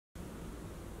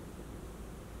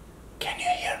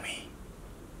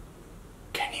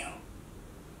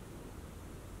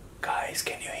Guys,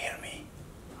 can you hear me?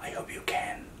 I hope you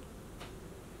can.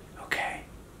 Okay.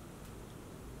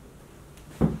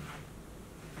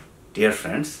 Dear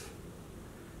friends,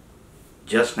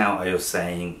 just now I was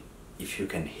saying, if you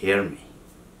can hear me,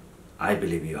 I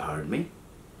believe you heard me.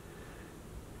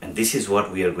 And this is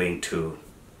what we are going to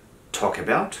talk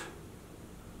about.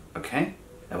 Okay?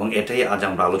 এবং এটাই আজ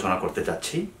আমরা আলোচনা করতে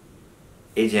যাচ্ছি।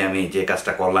 এই যে আমি যে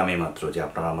কাজটা করলাম এইমাত্র, যে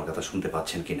আপনারা আমার কথা শুনতে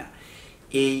পাচ্ছেন কিনা,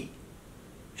 এই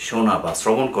শোনা বা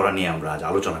শ্রবণ করা নিয়ে আমরা আজ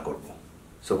আলোচনা করব।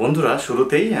 সো বন্ধুরা,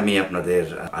 শুরুতেই আমি আপনাদের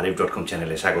Arif.com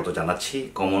চ্যানেলে স্বাগত জানাচ্ছি।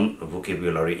 কমন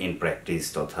ভোকাবুলারি ইন প্র্যাকটিস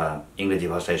তথা ইংরেজি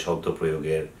ভাষায় শব্দ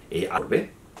প্রয়োগের এই পর্বে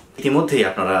ইতিমধ্যেই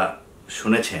আপনারা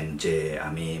শুনেছেন যে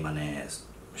আমি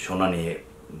শোনা নিয়ে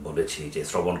বলেছি, যে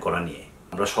শ্রবণ করা নিয়ে।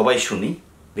 আমরা সবাই শুনি,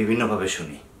 বিভিন্নভাবে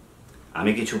শুনি।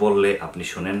 আমি কিছু বললে আপনি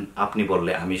শুনেন, আপনি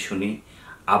বললে আমি শুনি,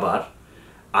 আবার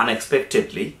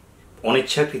আনএক্সপেক্টেডলি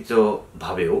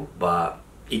অনিচ্ছাকৃতভাবেও বা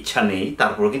ইচ্ছা নেই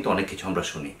তারপরেও কিন্তু অনেক কিছু আমরা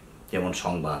শুনি, যেমন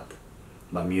সংবাদ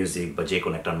বা মিউজিক বা যে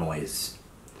কোনো একটা নয়েজ।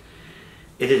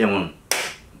 এই যে যেমন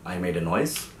আই মেড এ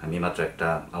নয়েজ, আমি মাত্র একটা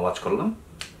আওয়াজ করলাম,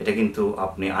 এটা কিন্তু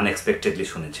আপনি আনএক্সপেক্টেডলি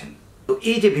শুনেছেন। তো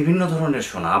এই যে বিভিন্ন ধরনের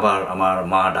শোনা, আবার আমার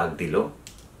মা ডাক দিল,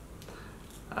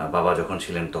 বাবা যখন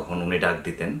ছিলেন তখন উনি ডাক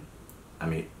দিতেন,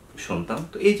 আমি শুনতাম।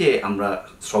 তো এই যে আমরা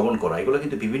শ্রবণ করা, এগুলো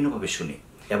কিন্তু বিভিন্নভাবে শুনি।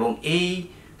 এবং এই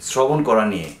শ্রবণ করা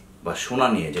নিয়ে বা শোনা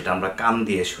নিয়ে, যেটা আমরা কান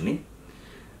দিয়ে শুনি,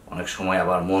 অনেক সময়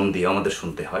আবার মন দিয়ে আমাদের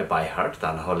শুনতে হয়, বাই হার্ট, তা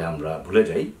না হলে আমরা ভুলে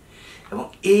যাই। এবং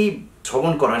এই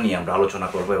শ্রবণ করা নিয়ে আমরা আলোচনা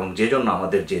করব, এবং যে জন্য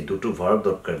আমাদের যে দুটো ভার্ব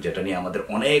দরকার, যেটা নিয়ে আমাদের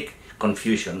অনেক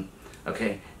কনফিউশন, ওকে,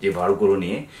 যে ভার্বগুলো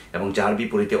নিয়ে, এবং যার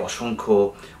বিপরীতে অসংখ্য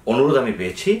অনুরোধ আমি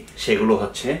পেয়েছি, সেগুলো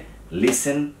হচ্ছে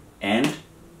লিসেন অ্যান্ড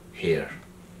হিয়ার।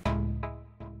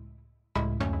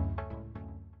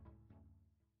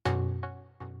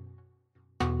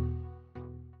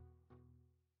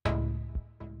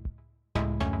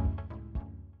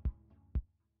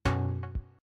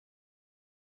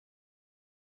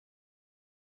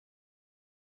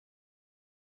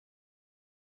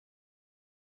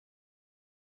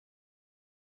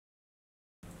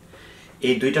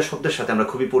 এই দুইটা শব্দের সাথে আমরা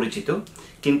খুবই পরিচিত,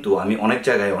 কিন্তু আমি অনেক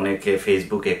জায়গায় অনেকে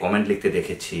ফেসবুকে কমেন্ট লিখতে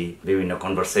দেখেছি, বিভিন্ন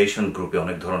কনভারসেশন গ্রুপে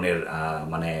অনেক ধরনের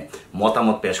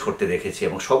মতামত পেশ করতে দেখেছি,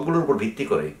 এবং সবগুলোর উপর ভিত্তি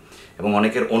করে এবং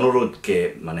অনেকের অনুরোধকে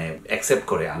অ্যাকসেপ্ট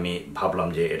করে আমি ভাবলাম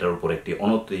যে এটার উপর একটি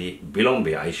অনতি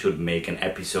বিলম্বে I should make an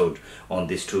episode on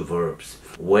this two verbs,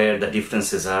 war the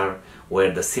differences R, war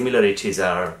the similarities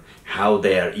R, how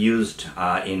they are used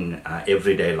in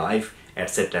everyday life,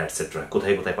 etcetera etcetera.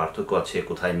 কোথায় কোথায় পার্থক্য আছে,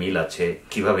 কোথায় মিল আছে,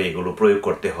 কিভাবে এগুলো প্রয়োগ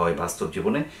করতে হয় বাস্তব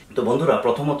জীবনে। তো বন্ধুরা,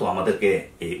 প্রথমত আমাদেরকে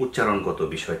এই উচ্চারণগত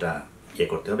বিষয়টা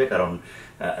করতে হবে, কারণ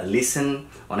লিসেন,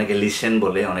 অনেকে লিসেন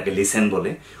বলে, অনেকে লিসেন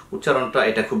বলে। উচ্চারণটা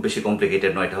এটা খুব বেশি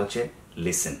কমপ্লিকেটেড নয়, এটা হচ্ছে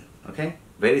লিসেন। ওকে,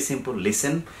 ভেরি সিম্পল,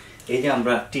 লিসেন। এই যে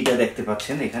আমরা টিটা দেখতে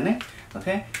পাচ্ছেন এখানে,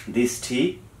 ওকে, this T,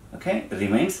 okay,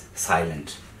 remains silent,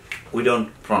 we don't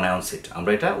pronounce ইট,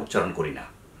 আমরা এটা উচ্চারণ করি না।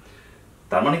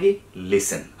 তার মানে কি,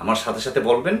 লিসেন। আমার সাথে সাথে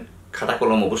বলবেন, খাতা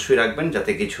কলম অবশ্যই রাখবেন,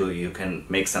 যাতে কিছু you can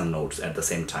make some notes at the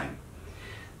same time.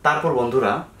 তারপর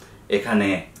বন্ধুরা, এখানে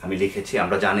আমি লিখেছি,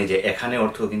 আমরা জানি যে এখানে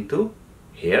অর্থ কিন্তু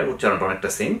হেয়ার, উচ্চারণটা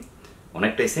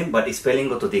অনেকটাই সেম, বাট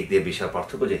স্পেলিংগত দিক দিয়ে বিশাল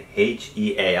পার্থক্য, যে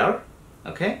HEAR,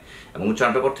 ওকে, এবং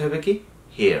উচ্চারণটা করতে হবে কি,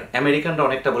 হেয়ার। আমেরিকানরা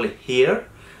অনেকটা বলে হিয়ার,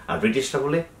 আর ব্রিটিশরা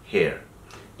বলে হেয়ার।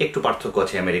 একটু পার্থক্য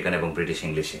আছে আমেরিকান এবং ব্রিটিশ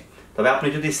ইংলিশে। তবে আপনি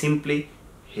যদি সিম্পলি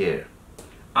হেয়ার,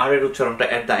 আর এর উচ্চারণটা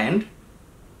অ্যাট দ্য এন্ড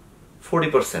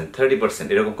 40%, 30%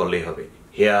 এরকম করলেই হবে,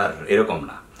 হেয়ার এরকম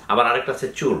না। আবার আরেকটা আছে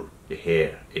চুল,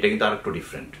 হেয়ার, এটা কিন্তু আরেকটু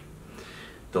ডিফারেন্ট।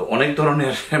 তো অনেক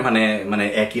ধরনের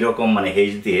একই রকম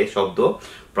হেজ দিয়ে শব্দ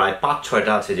প্রায়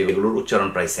 5-6টা আছে, যেগুলোর উচ্চারণ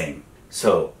প্রায় সেম।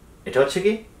 সো এটা হচ্ছে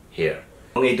কি, হেয়ার।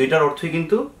 এবং এই দুইটার অর্থই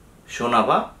কিন্তু শোনা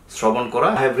বা শ্রবণ করা।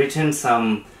 I have written some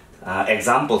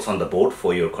examples on the board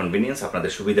for your convenience.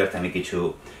 আপনাদের সুবিধার্থে আমি কিছু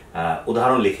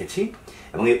উদাহরণ লিখেছি,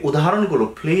 এবং এই উদাহরণগুলো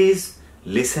please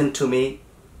listen to me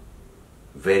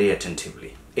very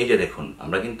attentively. এই যে দেখুন,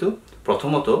 আমরা কিন্তু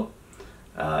প্রথমত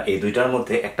এই দুইটার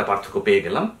মধ্যে একটা পার্থক্য পেয়ে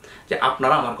গেলাম, যে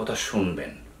আপনারা আমার কথা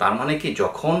শুনবেন। তার মানে কি,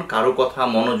 যখন কারো কথা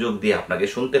মনোযোগ দিয়ে আপনাকে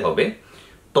শুনতে হবে,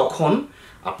 তখন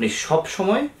আপনি সব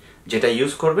সময় যেটা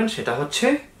ইউজ করবেন সেটা হচ্ছে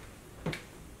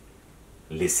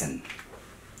লিসেন।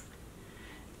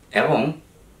 এবং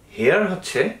হেয়ার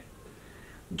হচ্ছে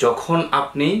যখন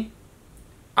আপনি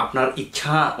আপনার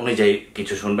ইচ্ছা অনুযায়ী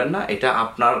কিছু শুনবেন না, এটা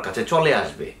আপনার কাছে চলে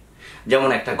আসবে। যেমন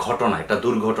একটা ঘটনা, একটা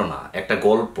দুর্ঘটনা, একটা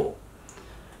গল্প,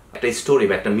 একটা স্টোরি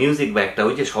বা একটা মিউজিক বা একটা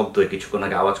ওই যে শব্দ কিছুক্ষণ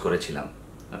আগে আওয়াজ করেছিলাম,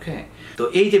 ওকে। তো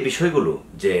এই যে বিষয়গুলো,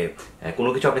 যে কোনো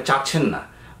কিছু আপনি চাচ্ছেন না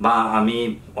বা আমি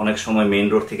অনেক সময় মেইন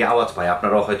রোড থেকে আওয়াজ পাই,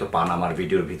 আপনারাও হয়তো পান আমার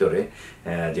ভিডিওর ভিতরে,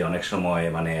 যে অনেক সময়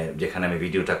মানে যেখানে আমি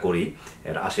ভিডিওটা করি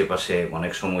এর আশেপাশে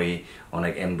অনেক সময়ই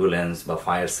অনেক অ্যাম্বুলেন্স বা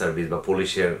ফায়ার সার্ভিস বা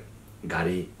পুলিশের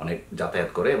গাড়ি অনেক যাতায়াত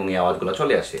করে এবং এই আওয়াজগুলো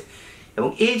চলে আসে। এবং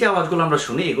এই যে আওয়াজগুলো আমরা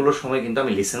শুনি এগুলোর সময় কিন্তু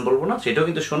আমি লিসেন বলবো না, সেটাও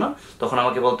কিন্তু শোনা, তখন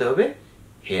আমাকে বলতে হবে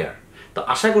হেয়ার। তো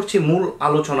আশা করছি মূল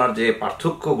আলোচনার যে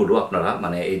পার্থক্যগুলো আপনারা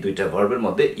মানে এই দুইটা ভার্বের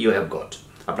মধ্যে ইউ হ্যাভ গট,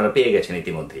 আপনারা পেয়ে গেছেন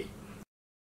ইতিমধ্যেই।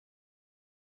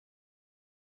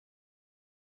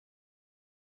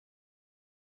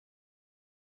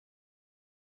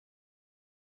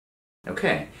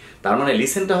 ওকে, তার মানে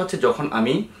লিসেনটা হচ্ছে যখন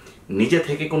আমি নিজে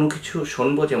থেকে কোনো কিছু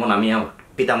শুনবো, যেমন আমি আমার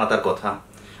পিতামাতার কথা,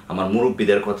 আমার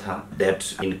মুরব্বীদের কথা, that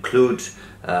include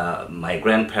my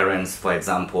grand parents for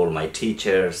example, my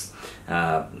teachers,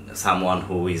 someone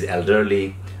who is elderly,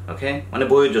 ওকে, মানে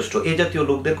বয়োজ্যেষ্ঠ এই জাতীয়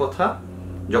লোকদের কথা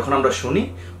যখন আমরা শুনি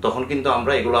তখন কিন্তু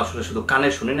আমরা এগুলো আসলে শুধু কানে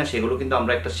শুনি না, সেগুলো কিন্তু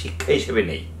আমরা একটা শিক্ষা হিসেবে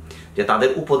নেই যে তাদের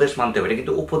উপদেশ মানতে হবে, এটা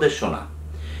কিন্তু উপদেশ শোনা।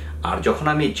 আর যখন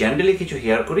আমি জেনারেলি কিছু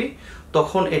হেয়ার করি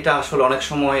তখন এটা আসলে অনেক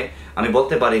সময় আমি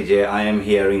বলতে পারি যে I am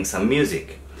hearing some music,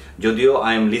 যদিও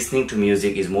I am listening to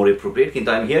music is more appropriate, কিন্তু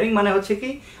আই এম হিয়ারিং মানে হচ্ছে কি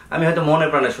আমি হয়তো মনে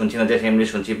প্রাণে শুনছি না, যে এমনি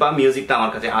শুনছি, বা মিউজিকটা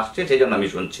আমার কাছে আসছে সেই জন্য আমি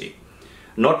শুনছি।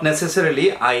 Not necessarily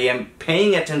I am paying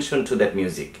attention to that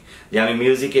music, যে আমি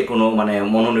মিউজিকে কোনো মানে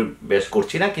মনোনিবেশ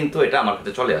করছি না, কিন্তু এটা আমার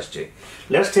কাছে চলে আসছে।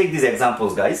 Let's take this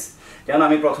examples guys. যেমন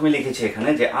আমি প্রথমে লিখেছি এখানে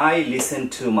যে I listen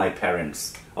to my parents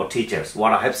or teachers,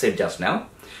 what I have said just now,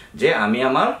 যে আমি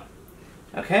আমার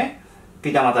ওকে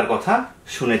পিতামাতার কথা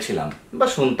শুনেছিলাম বা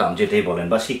শুনতাম, যেটাই বলেন,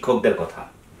 বা শিক্ষকদের কথা।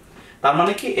 তার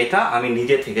মানে কি এটা আমি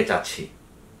নিজে থেকে চাচ্ছি।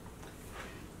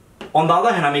 অন দ্য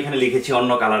আদার হ্যান্ড আমি এখানে লিখেছি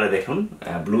অন্য কালারে, দেখুন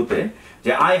ব্লুতে,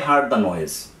 যে আই হার্ড দ্য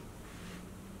নয়েজ,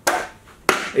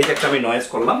 এই যে একটা আমি নয়েজ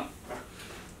করলাম,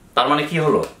 তার মানে কি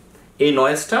হলো এই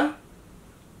নয়েজটা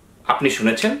আপনি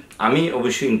শুনেছেন, আমি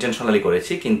অবশ্যই ইন্টেনশনালি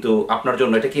করেছি, কিন্তু আপনার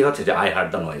জন্য এটা কি হচ্ছে যে আই হার্ড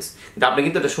দ্য নয়েজ, কিন্তু আপনি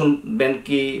কিন্তু এটা শুনবেন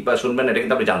কি বা শুনবেন এটা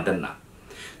কিন্তু আপনি জানতেন না।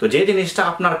 তো যে জিনিসটা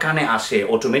আপনার কানে আসে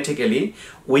automatically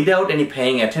without any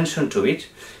paying attention to ইট,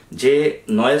 যে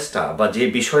নয়েজটা বা যে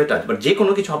বিষয়টা বা যে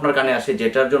কোনো কিছু আপনার কানে আসে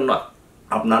যেটার জন্য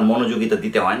আপনার মনোযোগিতা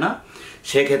দিতে হয় না,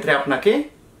 সেক্ষেত্রে আপনাকে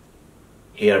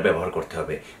হেয়ার ব্যবহার করতে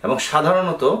হবে। এবং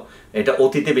সাধারণত এটা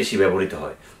অতীতে বেশি ব্যবহৃত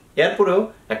হয়। এরপরেও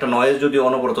একটা নয়েজ যদি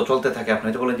অনবরত চলতে থাকে, আপনি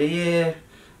তো বলেন যে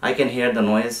I can here the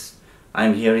noise, I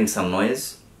am hearing some noise,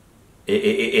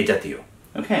 এ জাতীয়।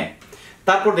 ওকে,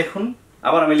 তারপর দেখুন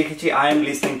আবার আমি লিখেছি I am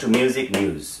listening to music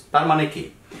news. তার মানে কি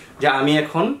যে আমি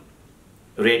এখন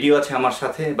রেডিও আছে আমার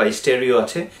সাথে বা স্টেরিও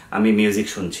আছে, আমি মিউজিক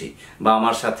শুনছি, বা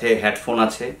আমার সাথে হেডফোন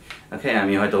আছে, ওকে,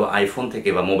 আমি হয়তো আইফোন থেকে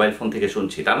বা মোবাইল ফোন থেকে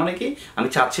শুনছি, তার মানে কি আমি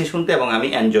চাচ্ছি শুনতে এবং আমি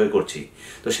এনজয় করছি,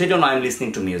 তো সেই জন্য I am listening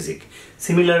to music.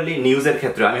 Similarly নিউজের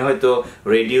ক্ষেত্রে আমি হয়তো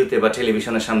রেডিওতে বা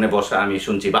টেলিভিশনের সামনে বসা আমি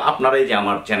শুনছি, বা আপনারাই যে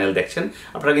আমার চ্যানেল দেখছেন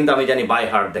আপনারা কিন্তু আমি জানি বাই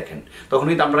হার্ট দেখেন, তখন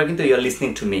কিন্তু আপনারা কিন্তু you R listening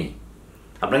to me,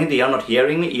 আপনারা কিন্তু you are not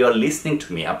hearing me, you R listening to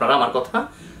me, আপনারা আমার কথা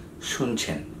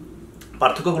শুনছেন।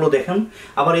 পার্থক্যগুলো দেখেন।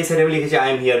 আবার এই সাইডে আমি লিখেছি আই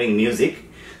এম হিয়ারিং মিউজিক।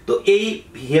 তো এই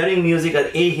হিয়ারিং মিউজিক আর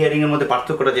এই হিয়ারিং এর মধ্যে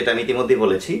পার্থক্যটা যেটা আমি ইতিমধ্যেই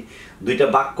বলেছি, দুইটা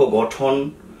বাক্য গঠন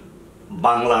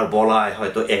বাংলার বলায়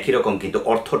হয়তো একই রকম, কিন্তু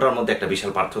অর্থটার মধ্যে একটা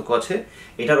বিশাল পার্থক্য আছে।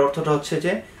 এটার অর্থটা হচ্ছে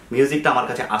যে মিউজিকটা আমার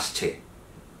কাছে আসছে,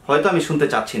 হয়তো আমি শুনতে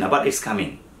চাচ্ছি না, বাট ইটস কামিং,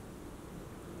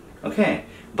 ওকে,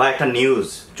 বা একটা নিউজ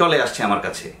চলে আসছে আমার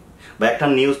কাছে, বা একটা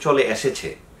নিউজ চলে এসেছে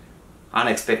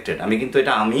আনএক্সপেক্টেড, আমি কিন্তু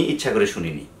এটা আমি ইচ্ছা করে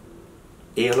শুনিনি।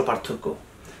 এই হলো পার্থক্য।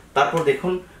 তারপর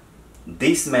দেখুন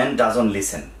দিস ম্যান ডাজন্ট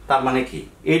লিসেন, তার মানে কি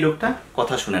এই লোকটা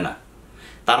কথা শুনে না,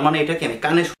 তার মানে এটা কি আমি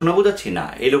কানে শোনা বোঝাচ্ছি না,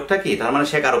 এই লোকটা কি তার মানে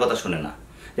সে কারো কথা শুনে না।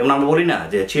 যেমন আমরা বলি না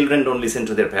যে children don't listen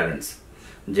to their parents,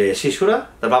 যে শিশুরা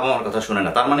তার বাবা মার কথা শোনে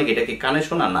না, তার মানে কি এটা কি কানে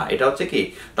শোনা না, এটা হচ্ছে কি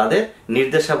তাদের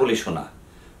নির্দেশাবলী শোনা,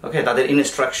 ওকে, তাদের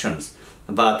ইনস্ট্রাকশনস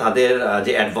বা তাদের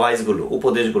যে অ্যাডভাইসগুলো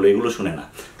উপদেশগুলো এগুলো শুনে না।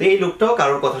 তো এই লোকটাও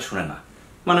কারোর কথা শুনে না,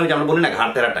 মানে ওই যে আমরা বলি না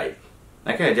ঘাড়তেরা টাইপ,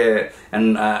 ওকে, যে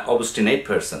অবস্টিনেট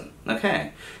পারসন, ওকে,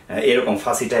 এরকম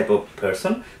ফাসি টাইপ অফ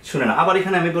পারসন শুনে না। আবার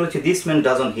এখানে আমি বলেছি দিস ম্যান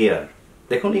ডাজন্ট হিয়ার,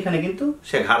 দেখুন এখানে কিন্তু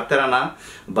সে ঘাড়তেরা না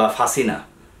বা ফাসি না,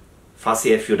 ফাসি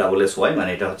FUSSY, মানে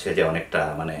এটা হচ্ছে যে অনেকটা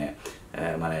মানে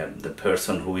মানে the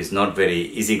person who is not very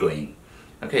easy going,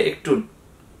 ওকে, একটু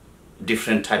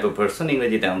ডিফারেন্ট টাইপ অফ পারসন।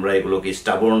 ইংরেজিতে আমরা এগুলোকে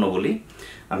স্টাবর্ন বলি।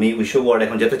 আমি ওইসব ওয়ার্ড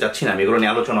এখন যেতে চাচ্ছি না, আমি এগুলো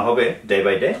নিয়ে আলোচনা হবে ডে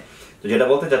বাই ডে। তো যেটা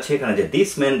বলতে চাচ্ছি এখানে যে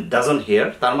দিস ম্যান ডাজন্ট হিয়ার,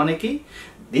 তার মানে কি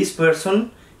this person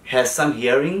has some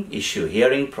hearing issue,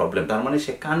 hearing problem, তার মানে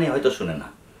সে কানে হয়তো শুনে না,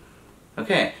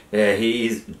 ওকে, he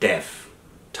is deaf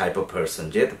type of person,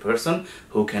 যে the person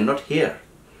who can not here.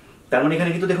 তার মানে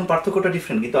এখানে কিন্তু দেখুন পার্থক্যটা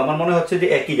ডিফারেন্ট, কিন্তু আমার মনে হচ্ছে যে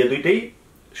একই, যে দুইটাই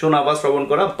শোনা বা শ্রবণ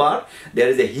করা, but there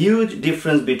is a huge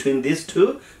difference between this two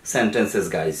sentences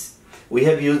guys. we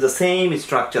have used the same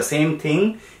structure, same thing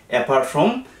apart from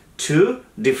two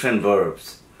different verbs.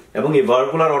 এবং এই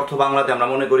ভার্বগুলোর অর্থ বাংলাতে আমরা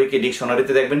মনে করি কি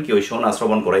ডিকশনারিতে দেখবেন কি ওই শোনা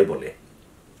শ্রবণ করাই বলে,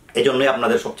 এই জন্যই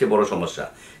আপনাদের সবচেয়ে বড় সমস্যা।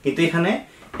 কিন্তু এখানে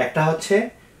একটা হচ্ছে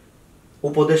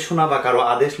উপদেশ শোনা বা কারো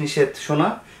আদেশ নিষেধ শোনা,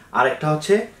 আর একটা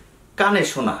হচ্ছে কানে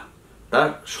শোনা, তার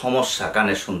সমস্যা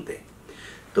কানে শুনতে।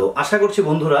 তো আশা করছি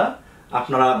বন্ধুরা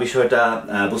আপনারা বিষয়টা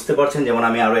বুঝতে পারছেন। যেমন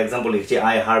আমি আরো এক্সাম্পল লিখছি,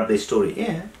 আই হার্ড দ্য স্টোরি।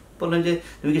 বললেন যে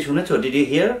তুমি কি শুনেছো, ডিড ইউ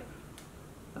হিয়ার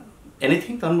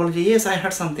এনিথিং? তখন বলেন যে yes I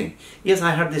hard something, yes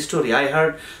I hard the story, I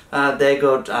hard they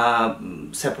goat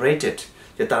separated,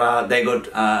 যে তারা দে গট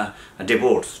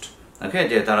ডিভোর্সড, ওকে,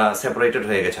 যে তারা সেপারেটেড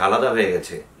হয়ে গেছে, আলাদা হয়ে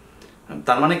গেছে।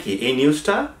 তার মানে কি এই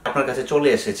নিউজটা আপনার কাছে চলে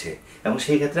এসেছে, এবং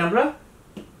সেই ক্ষেত্রে আমরা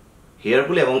হিয়ার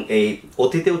বলি। এবং এই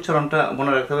অতীতে উচ্চারণটা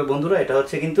মনে রাখতে হবে বন্ধুরা, এটা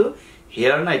হচ্ছে কিন্তু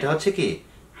হিয়ার না, এটা হচ্ছে কি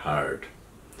হার্ড।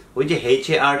 ওই যে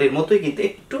HARD এর মতোই কিন্তু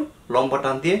একটু লম্বা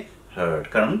টান দিয়ে হার্ড,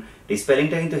 কারণ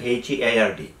স্পেলিংটা কিন্তু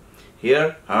HEARD, হিয়ার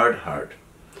হার্ড হার্ড।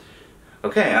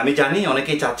 ওকে, আমি জানি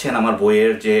অনেকেই চাচ্ছেন আমার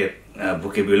বইয়ের যে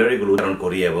ভোকাবুলারিগুলো উচ্চারণ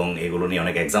করি এবং এগুলো নিয়ে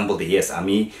অনেক এক্সাম্পল দিই। ইয়েস,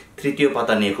 আমি তৃতীয়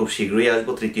পাতা নিয়ে খুব শীঘ্রই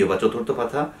আসবো, তৃতীয় বা চতুর্থ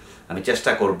পাতা। আমি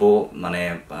চেষ্টা করব মানে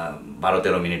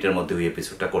 12-13 মিনিটের মধ্যে ওই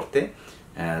এপিসোডটা করতে,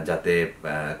 যাতে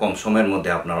কম সময়ের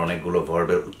মধ্যে আপনারা অনেকগুলো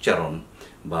ভার্বের উচ্চারণ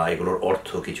বা এগুলোর অর্থ,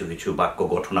 কিছু কিছু বাক্য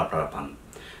গঠন আপনারা পান।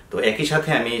 তো একই সাথে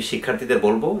আমি শিক্ষার্থীদের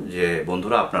বলবো যে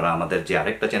বন্ধুরা আপনারা আমাদের যে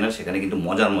আরেকটা চ্যানেল, সেখানে কিন্তু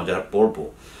মজার মজার পর্ব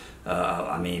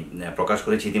আমি প্রকাশ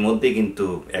করেছি ইতিমধ্যেই, কিন্তু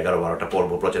 11-12টা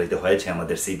পর্ব প্রচারিত হয়েছে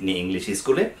আমাদের সিডনি ইংলিশ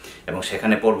স্কুলে, এবং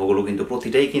সেখানে পর্বগুলো কিন্তু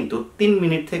প্রতিটাই কিন্তু 3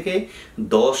 মিনিট থেকে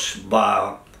 10 বা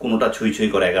কোনোটা ছুঁই ছুঁই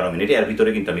করে 11 মিনিট, এর ভিতরে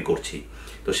কিন্তু আমি করছি।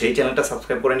 তো সেই চ্যানেলটা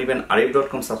সাবস্ক্রাইব করে নেবেন,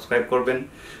 Arif.com সাবস্ক্রাইব করবেন,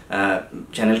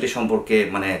 চ্যানেলটি সম্পর্কে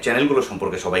মানে চ্যানেলগুলো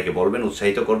সম্পর্কে সবাইকে বলবেন,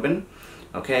 উৎসাহিত করবেন।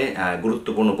 ওকে,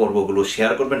 গুরুত্বপূর্ণ পর্বগুলো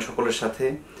শেয়ার করবেন সকলের সাথে,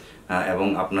 এবং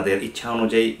আপনাদের ইচ্ছা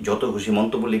অনুযায়ী যত খুশি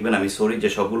মন্তব্য লিখবেন। আমি সরি যে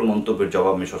সবগুলো মন্তব্যের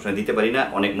জবাব আমি সবসময় দিতে পারি না,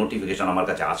 অনেক নোটিফিকেশন আমার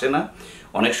কাছে আসে না,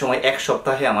 অনেক সময় এক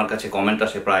সপ্তাহে আমার কাছে কমেন্ট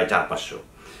আসে প্রায় 400-500।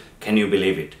 Can you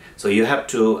believe it? So you have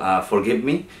to forgive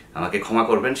me, আমাকে ক্ষমা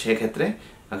করবেন সেক্ষেত্রে।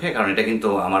 ওকে, কারণ এটা কিন্তু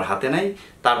আমার হাতে নাই।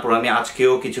 তারপর আমি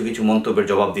আজকেও কিছু কিছু মন্তব্যের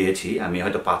জবাব দিয়েছি, আমি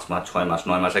হয়তো 5 মাস 6 মাস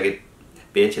 9 মাস আগে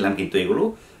পেয়েছিলাম, কিন্তু এগুলো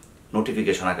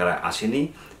নোটিফিকেশন আকারে আসেনি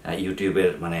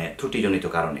ইউটিউবের মানে ত্রুটিজনিত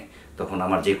কারণে। তখন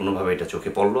আমার যে কোনোভাবে এটা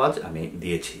চোখে পড়লো, আজ আমি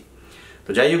দিয়েছি। তো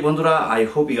যাই হোক বন্ধুরা, I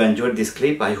hope you enjoyed this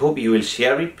clip, I hope you will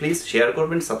share it, please share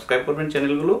করবেন, সাবস্ক্রাইব করবেন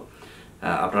চ্যানেলগুলো।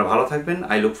 আপনারা ভালো থাকবেন।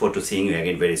 I look forward to seeing you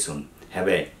again very soon. Have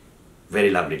a very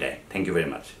lovely day. Thank you very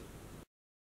much.